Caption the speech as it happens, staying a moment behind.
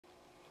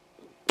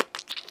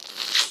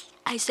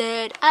I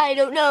said, I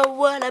don't know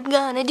what I'm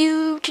gonna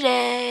do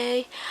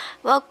today.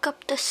 Woke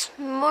up this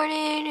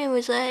morning and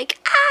was like,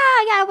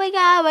 I gotta wake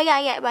up, I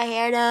gotta get my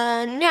hair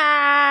done.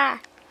 Nah.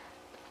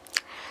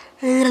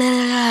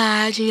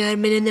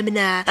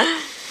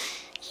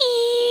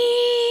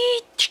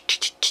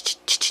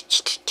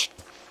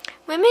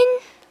 Women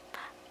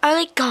are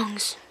like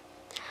gongs.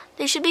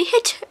 They should be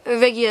hit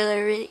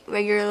regularly.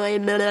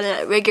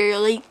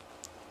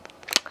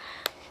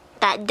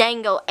 That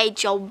dingo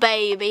ate your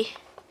baby.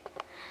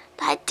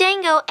 That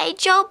dingo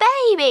ate your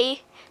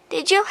baby.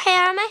 Did you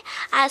hear me?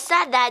 I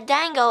said that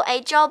dingo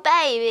ate your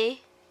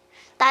baby.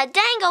 That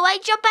dingo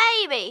ate your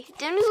baby.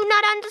 Did you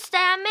not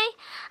understand me?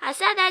 I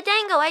said that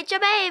dingo ate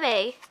your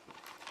baby.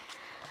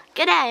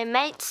 G'day,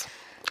 mates.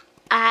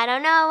 I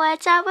don't know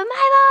what's up with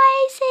my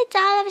voice. It's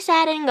all of a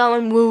sudden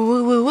going woo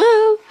woo woo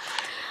woo.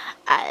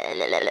 Ding.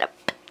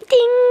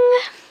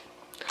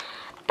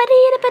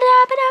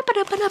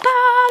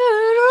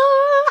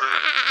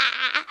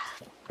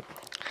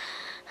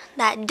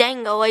 That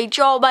dingo ate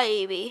your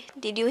baby.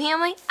 Did you hear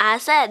me? I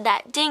said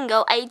that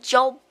dingo ate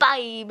your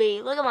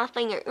baby. Look at my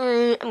finger.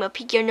 I'm gonna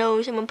pick your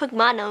nose. I'm gonna pick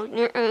my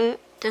nose.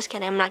 Just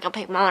kidding. I'm not gonna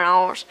pick my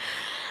nose.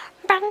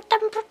 I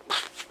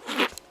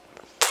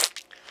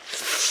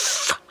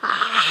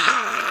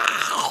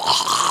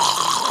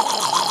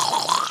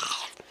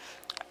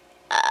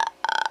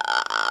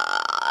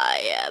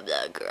am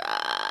the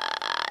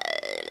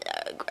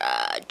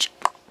Grudge.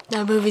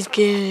 That movie's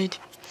good.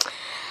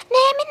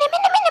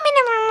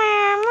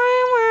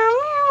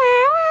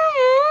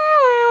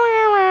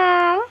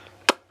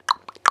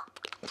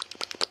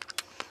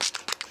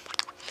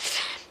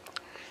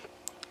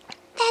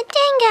 That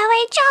dingo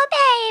ate your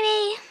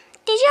baby.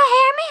 Did you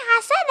hear me? I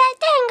said that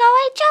dingo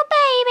ate your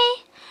baby.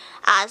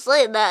 I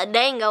said that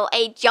dingo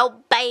ate your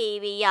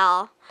baby,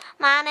 y'all.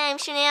 My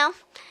name's Chanel,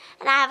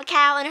 and I have a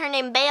cow and her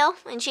name Belle,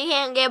 and she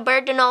can't give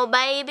birth to no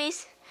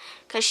babies,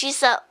 'cause she's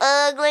so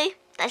ugly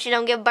that she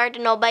don't give birth to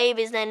no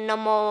babies then no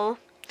more.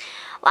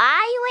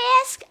 Why, you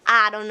ask?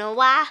 I don't know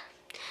why.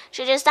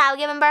 She just stopped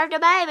giving birth to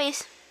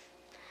babies.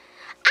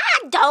 I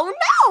don't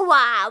know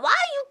why. Why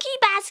you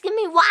keep asking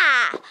me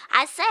why?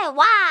 I said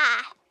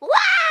why.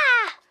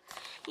 Why?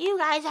 You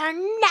guys are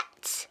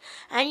nuts.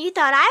 And you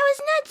thought I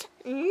was nuts?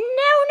 No.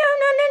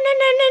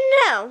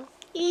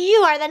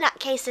 You are the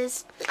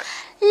nutcases.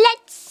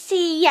 Let's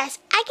see. Yes,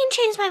 I can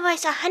change my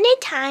voice 100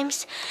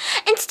 times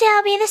and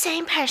still be the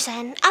same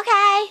person.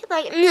 Okay?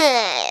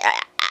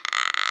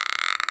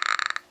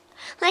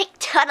 Like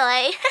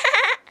totally.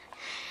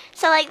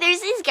 So like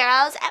there's these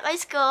girls at my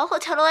school who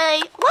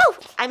totally, whoa,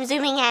 I'm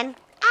zooming in.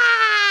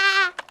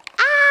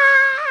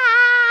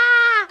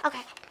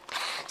 Okay.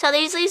 So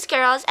there's these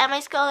girls at my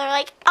school, they're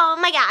like, oh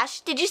my gosh,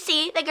 did you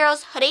see the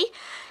girl's hoodie?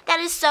 That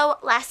is so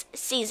last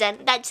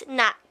season. That's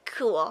not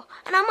cool.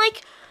 And I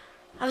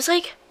was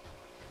like,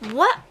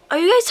 what are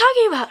you guys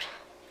talking about?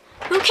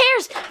 Who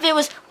cares if it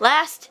was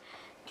last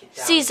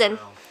season?